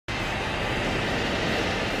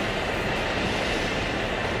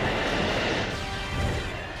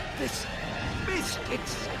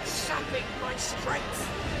It's sapping my strength.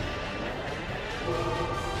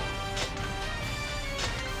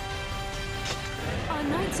 Our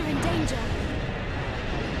knights are in danger.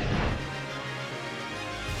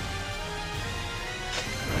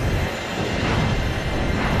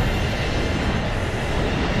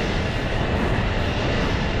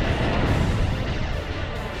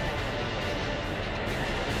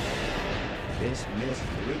 This mist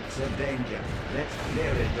reeks of danger. Let's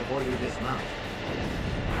clear it before you dismount.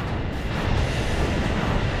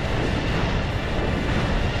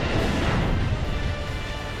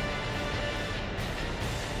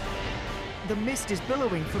 The mist is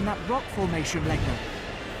billowing from that rock formation, Legna.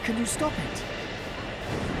 Can you stop it?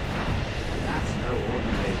 That's no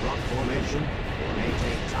ordinary rock formation. It may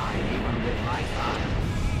take time even with my fire.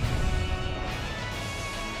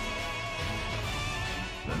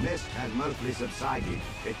 The mist has mostly subsided.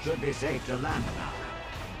 It should be safe to land now.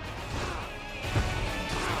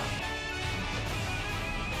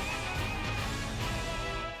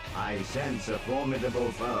 I sense a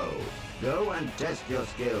formidable foe. Go and test your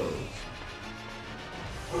skills.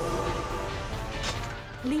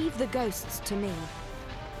 Leave the ghosts to me.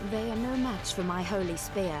 They are no match for my holy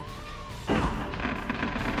spear.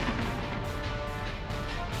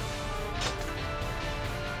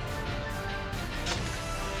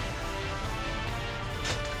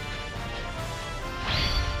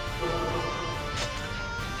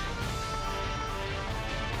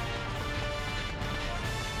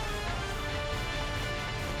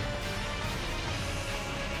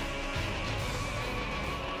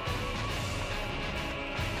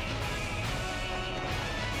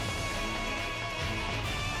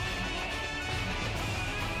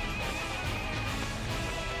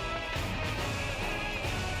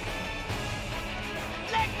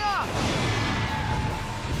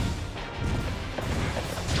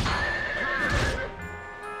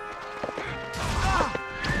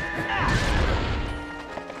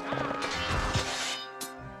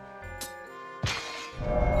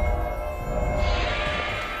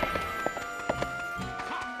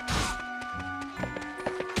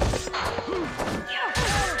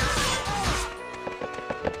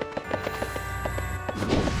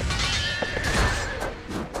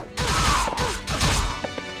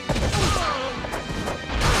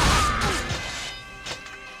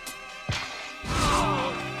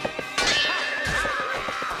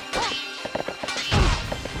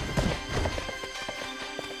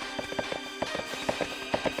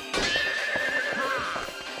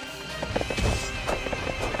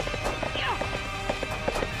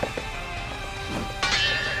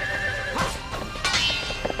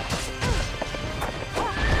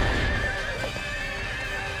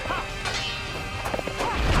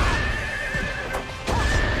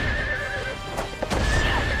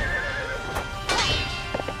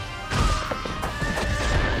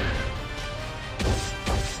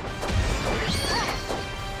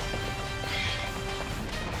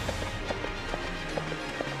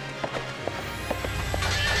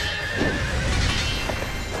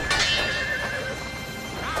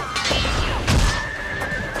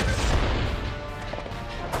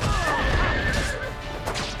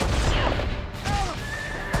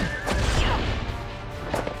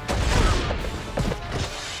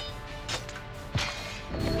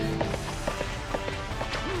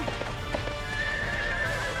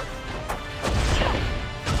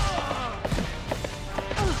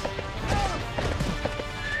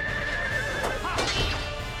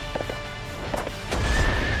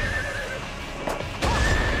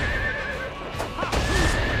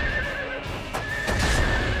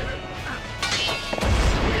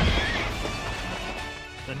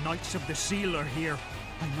 Knights of the Seal are here.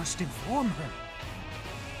 I must inform her.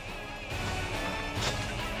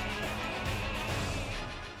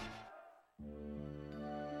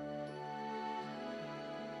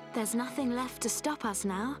 There's nothing left to stop us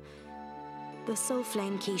now. The Soul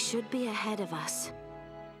Flame Key should be ahead of us.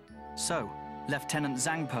 So, Lieutenant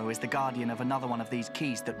Zhangpo is the guardian of another one of these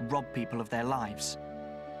keys that rob people of their lives.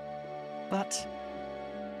 But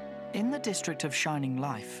in the District of Shining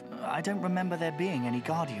Life, I don't remember there being any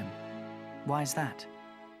guardian. Why is that?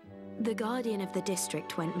 The guardian of the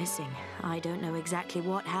district went missing. I don't know exactly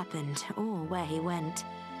what happened or where he went.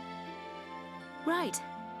 Right.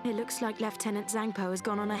 It looks like Lieutenant Zhangpo has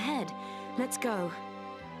gone on ahead. Let's go.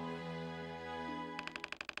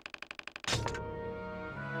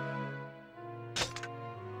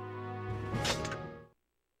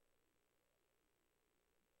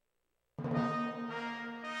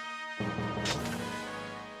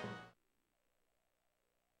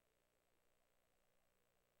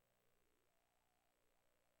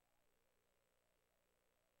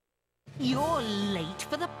 You're late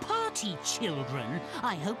for the party, children.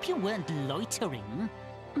 I hope you weren't loitering.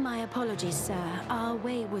 My apologies, sir. Our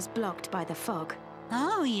way was blocked by the fog.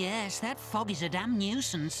 Oh yes, that fog is a damn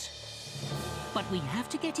nuisance. But we have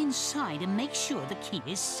to get inside and make sure the key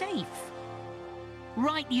is safe.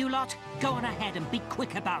 Right, you lot, go on ahead and be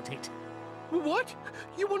quick about it. What?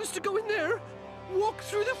 You want us to go in there? Walk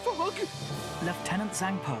through the fog? Lieutenant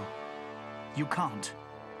Zhangpo, you can't.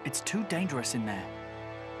 It's too dangerous in there.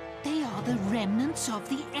 They are the remnants of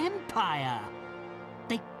the Empire.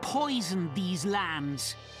 They poisoned these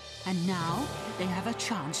lands. And now they have a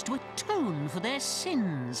chance to atone for their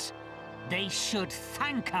sins. They should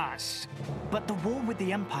thank us. But the war with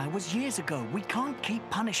the Empire was years ago. We can't keep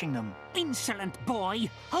punishing them. Insolent boy!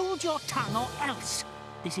 Hold your tongue or else!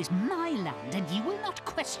 This is my land and you will not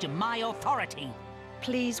question my authority.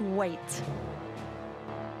 Please wait.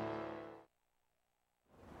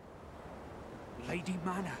 Lady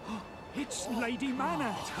Manah. It's Lady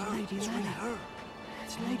Manah. Lady Manah.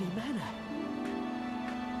 It's Lady Manah.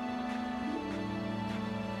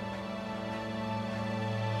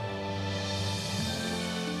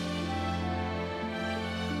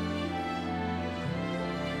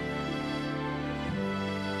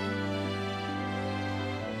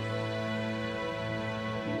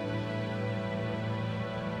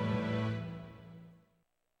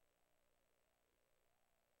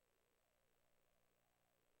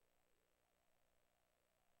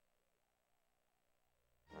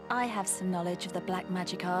 I have some knowledge of the black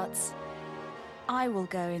magic arts. I will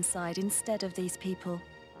go inside instead of these people.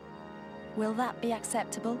 Will that be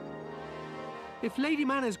acceptable? If Lady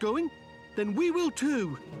Manah's going, then we will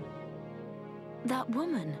too. That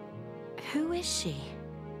woman, who is she?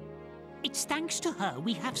 It's thanks to her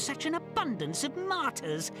we have such an abundance of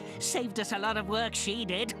martyrs. Saved us a lot of work, she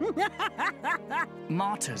did.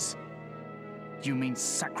 Martyrs? You mean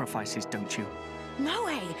sacrifices, don't you? No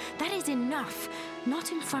way! That is enough!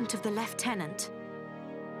 Not in front of the Lieutenant.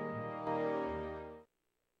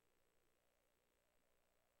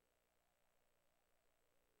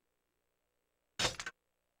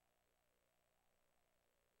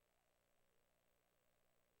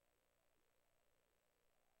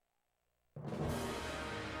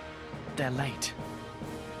 They're late.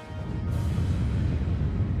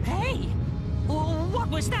 Hey! What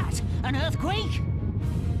was that? An earthquake?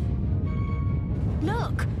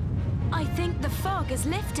 Look! I think the fog is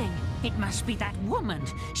lifting. It must be that woman.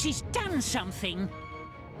 She's done something.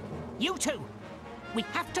 You two! We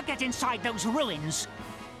have to get inside those ruins.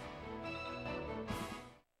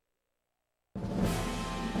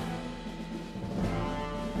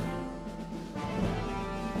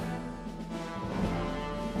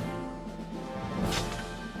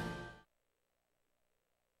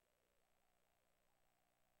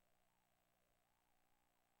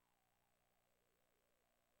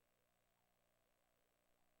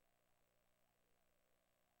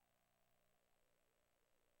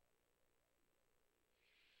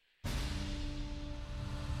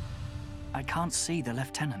 I can't see the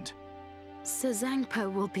Lieutenant. Sir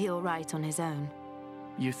Zhangpo will be all right on his own.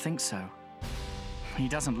 You think so? He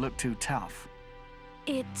doesn't look too tough.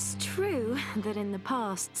 It's true that in the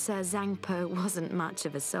past, Sir Zhangpo wasn't much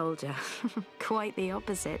of a soldier. Quite the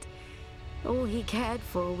opposite. All he cared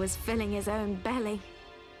for was filling his own belly.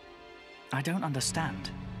 I don't understand.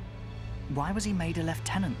 Why was he made a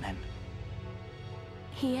lieutenant then?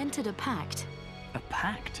 He entered a pact. A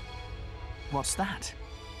pact? What's that?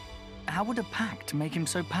 How would a pact make him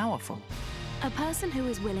so powerful? A person who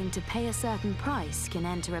is willing to pay a certain price can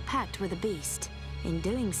enter a pact with a beast. In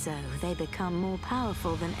doing so, they become more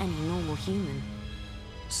powerful than any normal human.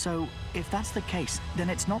 So, if that's the case, then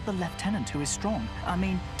it's not the lieutenant who is strong. I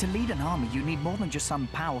mean, to lead an army, you need more than just some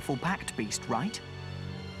powerful pact beast, right?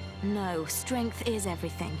 No, strength is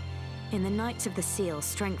everything. In the Knights of the Seal,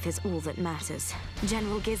 strength is all that matters.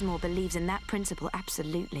 General Gizmore believes in that principle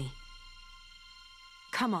absolutely.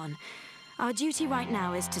 Come on. Our duty right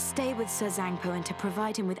now is to stay with Sir Zhangpo and to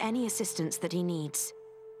provide him with any assistance that he needs.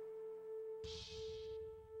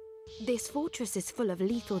 This fortress is full of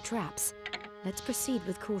lethal traps. Let's proceed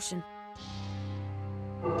with caution.